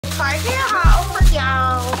Target haul for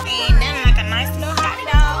y'all. And then like a nice little hot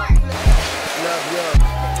dog.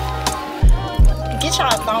 Get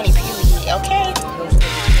y'all a phony period, okay?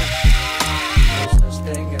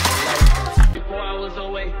 Before I was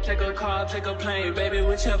away, take a car, take a plane, baby,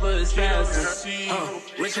 whichever is faster.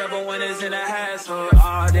 Whichever one is in the hassle.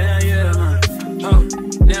 Oh, damn, yeah.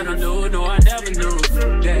 Then I knew, no, I never knew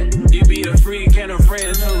that you be the freak and a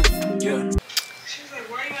friend too. Yeah.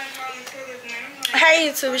 Hey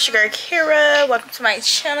YouTube, it's your girl Kira. Welcome to my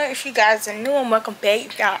channel. If you guys are new, and welcome back.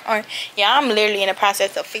 If y'all aren't, yeah, I'm literally in the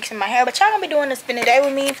process of fixing my hair, but y'all gonna be doing this spend a day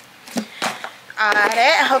with me. Alright,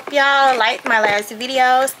 I hope y'all liked my last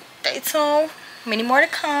videos. Stay tuned, many more to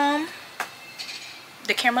come.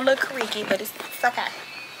 The camera look creaky, but it's okay.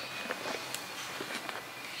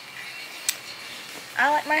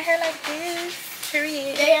 I like my hair like this.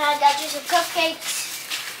 Period. Yeah, I got you some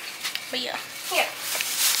cupcakes. But yeah. Here.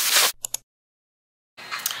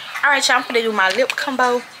 Alright, y'all, I'm gonna do my lip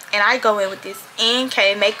combo. And I go in with this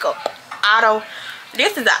NK Makeup Auto.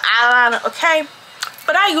 This is an eyeliner, okay?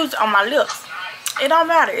 But I use it on my lips. It don't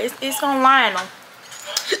matter. It's gonna line them.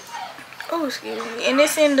 Oh, excuse me. And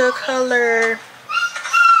it's in the color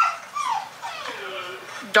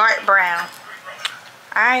dark brown.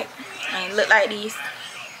 Alright. And look like these.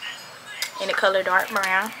 In the color dark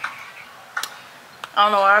brown. I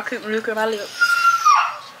don't know why I keep looking at my lips.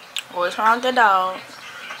 What's wrong with the dog?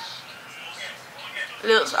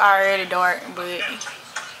 Lips already dark, but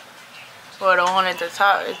well, the one at the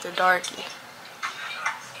top is the darkie.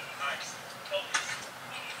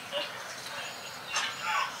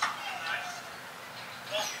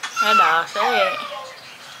 That dog sad.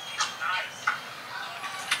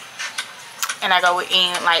 And I go with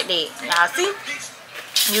in like that. Y'all see?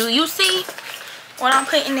 You see what I'm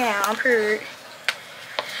putting down? I'm pretty.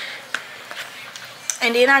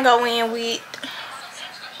 And then I go in with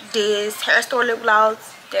this Hair Store lip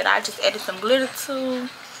gloss that I just added some glitter to,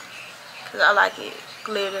 because I like it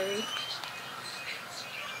glittery.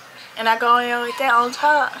 And I go in with that on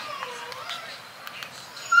top.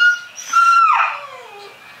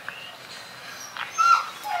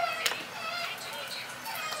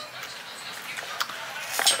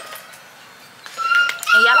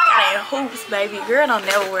 And y'all, I got hoops, baby. Girl don't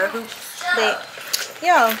never wear hoops. But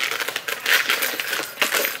yo,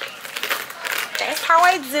 that's how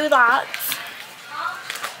I do that.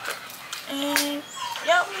 And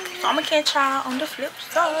yep, so I'm gonna catch y'all on the flip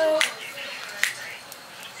side.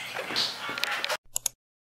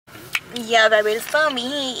 Yeah, baby, the sun be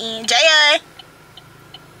hitting. Jaya,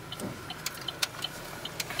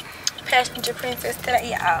 passenger princess today,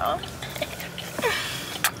 y'all.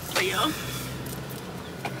 So yeah.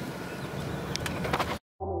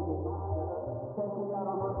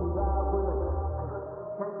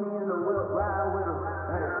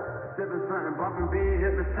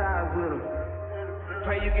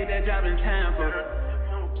 Pray you get that job in time for.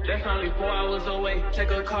 That's only 4 hours away. Take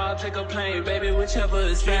a car, take a plane, baby, whichever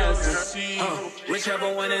is faster.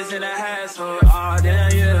 Whichever one is in the hassle. Oh,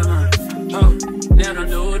 damn, yeah. Then I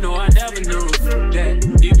knew, no, I never knew that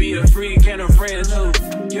you be a freak and a friend too.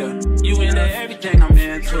 Yeah, you into everything I'm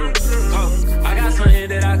into. I got something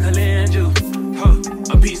that I could lend you.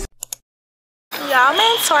 A piece. Y'all, I'm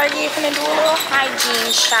in Target finna do a little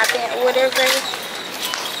hygiene shopping or whatever.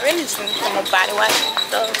 Really some body wash and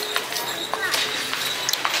stuff.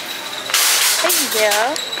 Hey,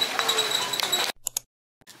 yeah.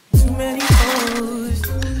 Too many hoes.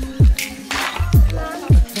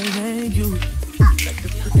 Hey, you like to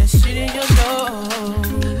put that shit in your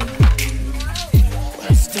nose. But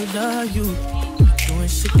I still love you. Doing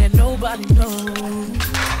shit that nobody knows.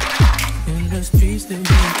 In the streets, they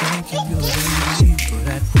thinking you're the lead for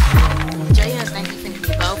that. Jay think he's finna be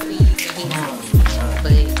both these and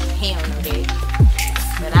but he don't know that.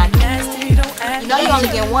 But I do. You know you only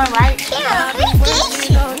get one, right? Yeah.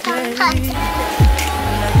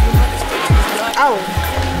 Oh,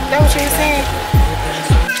 that what you were saying?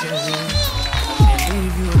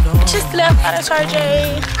 Just left out of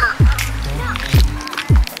Target.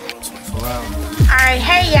 Alright,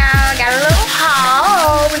 hey y'all, got a little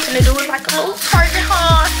haul. We're gonna do it like a little Target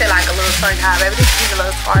haul. I feel like a little Target haul, baby. This is a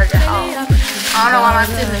little Target haul. I don't know why my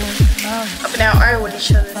siblings up and down earth with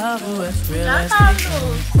each other.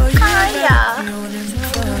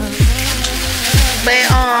 But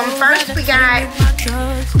first we got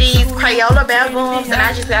these Crayola bell gums, and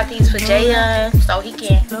I just got these for Jayon so he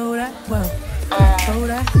can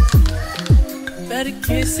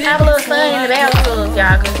have a little fun in the bathtub,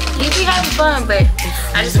 y'all. He be having fun, but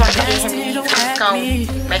I just want to get him these. It's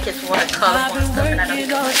gonna make his water colorful and stuff, and I know he's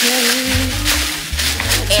gonna.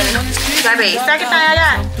 And baby, second thing I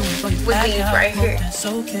got with these right here.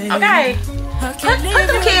 Okay. Put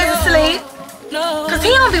them kids to sleep. Cause he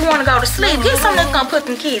don't be wanna go to sleep. Get something that's gonna put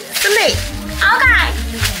them kids to sleep. Okay.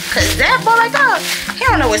 Cause that boy like that, he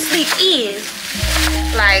don't know what sleep is.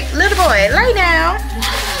 Like, little boy, lay down.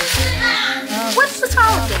 What's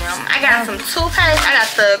wrong with them? I got some toothpaste. I got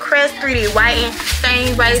the Crest 3D Whiten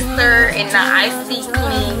Stain Eraser and the Icy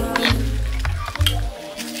Clean.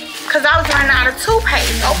 Cause I was running out of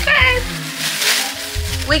toothpaste, okay?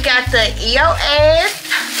 We got the EOS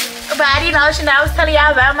body lotion that I was telling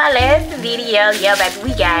y'all about my last video. Yeah, baby,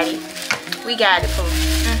 we got it. We got it, boo.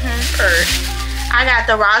 I got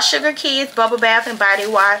the Raw Sugar Kids Bubble Bath and Body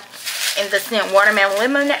Wash in the scent Watermelon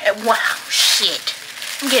Lemon. Wow, shit.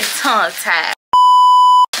 I'm getting tongue tied.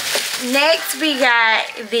 Next, we got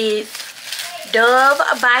this Dove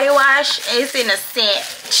Body Wash. It's in the scent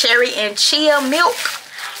Cherry and Chia Milk.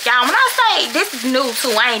 Y'all, when I say this is new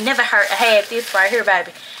too, I ain't never had this right here,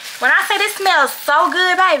 baby. When I say this smells so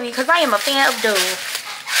good, baby, because I am a fan of Dove.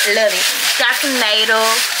 Love it. Got some native,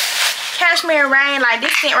 cashmere rain, like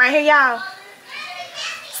this scent right here, y'all.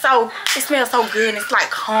 So it smells so good, and it's like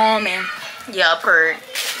calming. Yeah, purr.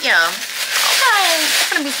 Yeah. Okay, it's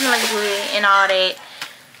gonna be smelling good and all that.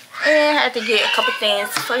 And I had to get a couple things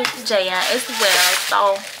for Jayan as well.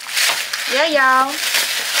 So yeah, y'all.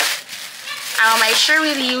 I'll make sure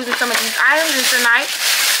we be using some of these items tonight.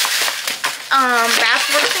 Bath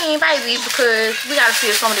routine, baby, because we gotta see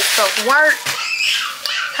if some of this stuff work.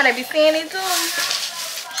 How they be saying it too.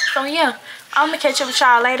 So yeah, I'm gonna catch up with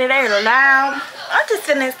y'all later. They're loud. I'm just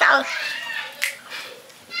sitting in South.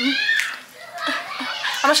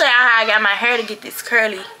 I'm gonna show y'all how I got my hair to get this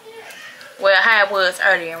curly. Well, how it was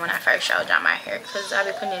earlier when I first showed y'all my hair, because I've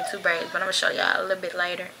been putting in 2 braids, but I'm gonna show y'all a little bit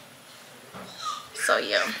later. So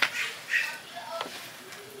yeah.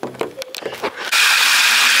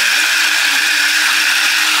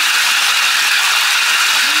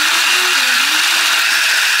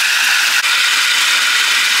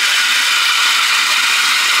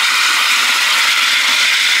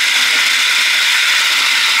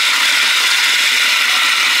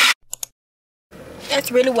 That's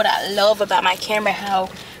really what I love about my camera, how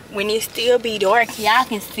when it still be dark, y'all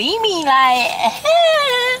can see me like,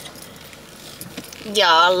 y'all,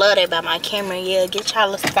 I love that about my camera. Yeah, get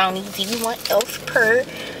y'all a Sony Z1F per.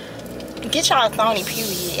 Get y'all a Sony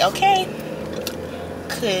period, okay?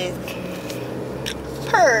 Cause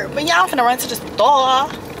per, but y'all finna run to the store.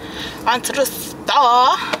 Run to the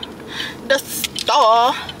store.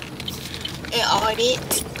 And all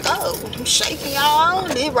that. Oh, I'm shaking y'all.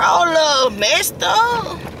 They were all messed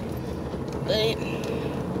up. But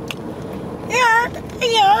yeah.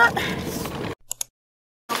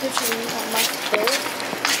 I'll put you on my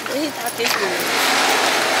stuff. What he thought this was.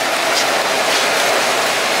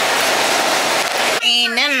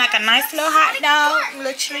 And then like a nice little hot dog.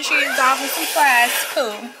 Little chili cheese off with some fries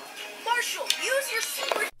too. Marshall, use your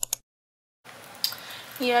secret.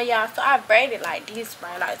 Yeah, y'all, so I braided like this,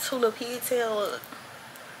 right? Like 2 little pigtails.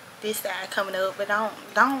 This side coming up, but don't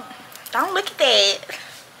look at that.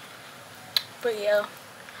 But yeah,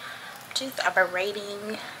 just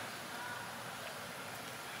braiding.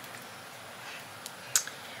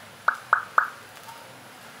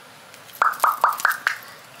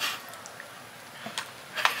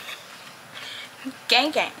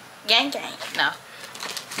 Gang. No.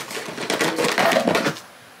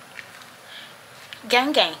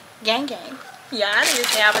 Gang. Yeah, I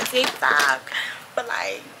just have a TikTok, but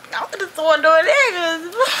like, I'm gonna start doing that.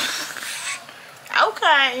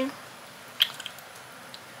 Okay.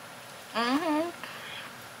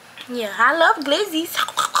 Yeah, I love glizzies.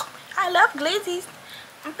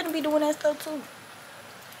 I'm gonna be doing that stuff too.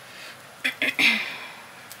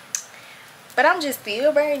 But I'm just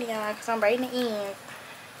still braiding, y'all, because I'm braiding the ends.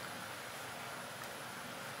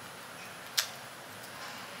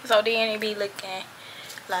 So then it be looking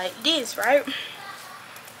like this, right?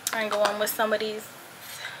 I'm going with some of these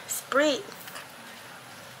spritz.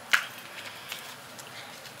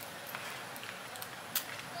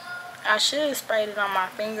 I should have sprayed it on my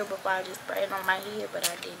finger before I just sprayed it on my head, but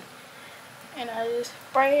I didn't. And I just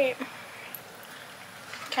sprayed,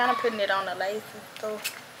 kind of putting it on the laces though.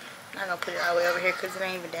 I'm not gonna put it all the way over here because it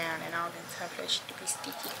ain't even down and all that stuff. That should be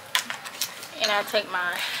sticky. And I take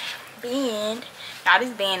my band. Now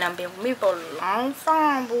this band done been with me for a long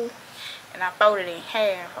time, boo. And I fold it in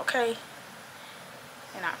half, okay?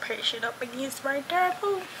 And I press it up against right there,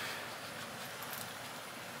 boo.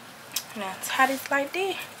 Now tie this like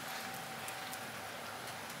this.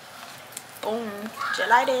 Boom, just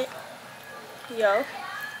like that. Yo.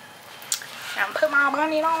 Now put my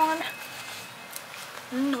bonnet on.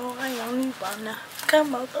 No, I only wanna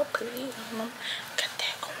Come over, please. Got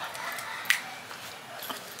that going.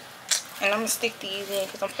 And I'm gonna stick these in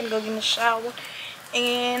because I'm finna go get in the shower.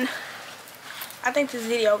 And I think this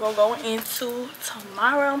video gonna go into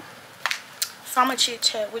tomorrow. So I'm gonna chit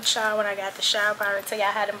chat with y'all when I got the shower. I'll tell y'all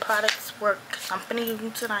how them products work because I'm finna use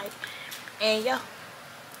them tonight. And yeah.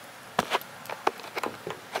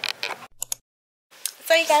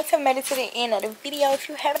 So you guys have made it to the end of the video. If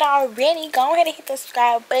you haven't already, go ahead and hit the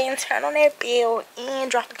subscribe button, turn on that bell,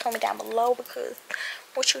 and drop a comment down below because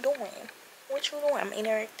what you doing? What you doing? I'm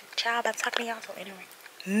interacting with y'all by talking to y'all, so anyway.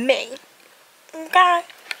 Me. Okay.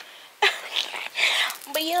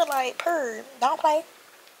 But yeah, like, don't play.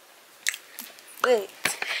 But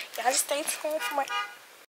y'all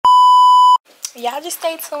just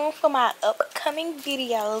stay tuned for my upcoming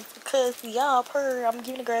videos because y'all I'm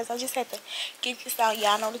giving the girls, I just had to get this out.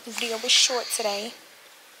 Y'all know this video was short today.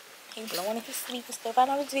 He blowing in his sleep and stuff. I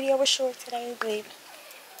know this video was short today, but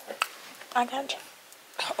I got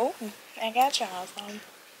y'all. Oh, I got y'all. So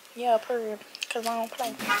yeah, because I don't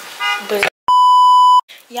play. But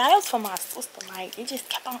yeah, it was for my sister. Like, it just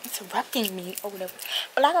kept on interrupting me or whatever.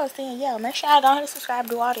 But like I was saying, yeah, make sure y'all go ahead and subscribe,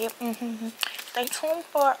 do all that. Stay tuned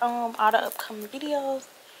for all the upcoming videos.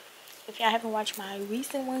 If y'all haven't watched my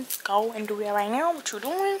recent ones, go and do that right now. What you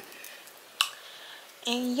doing?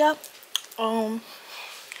 And yeah, bye.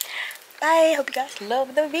 Hope you guys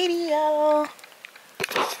love the video.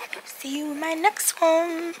 See you in my next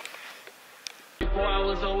one. 4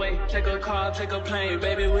 hours away, take a car, take a plane,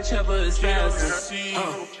 baby, whichever is faster.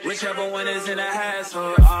 Whichever one is in the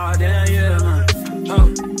hassle. Oh, damn, yeah, man.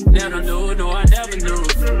 Never knew, no, I never knew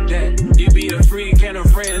that you be a freak and a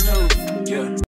friend too. Yeah.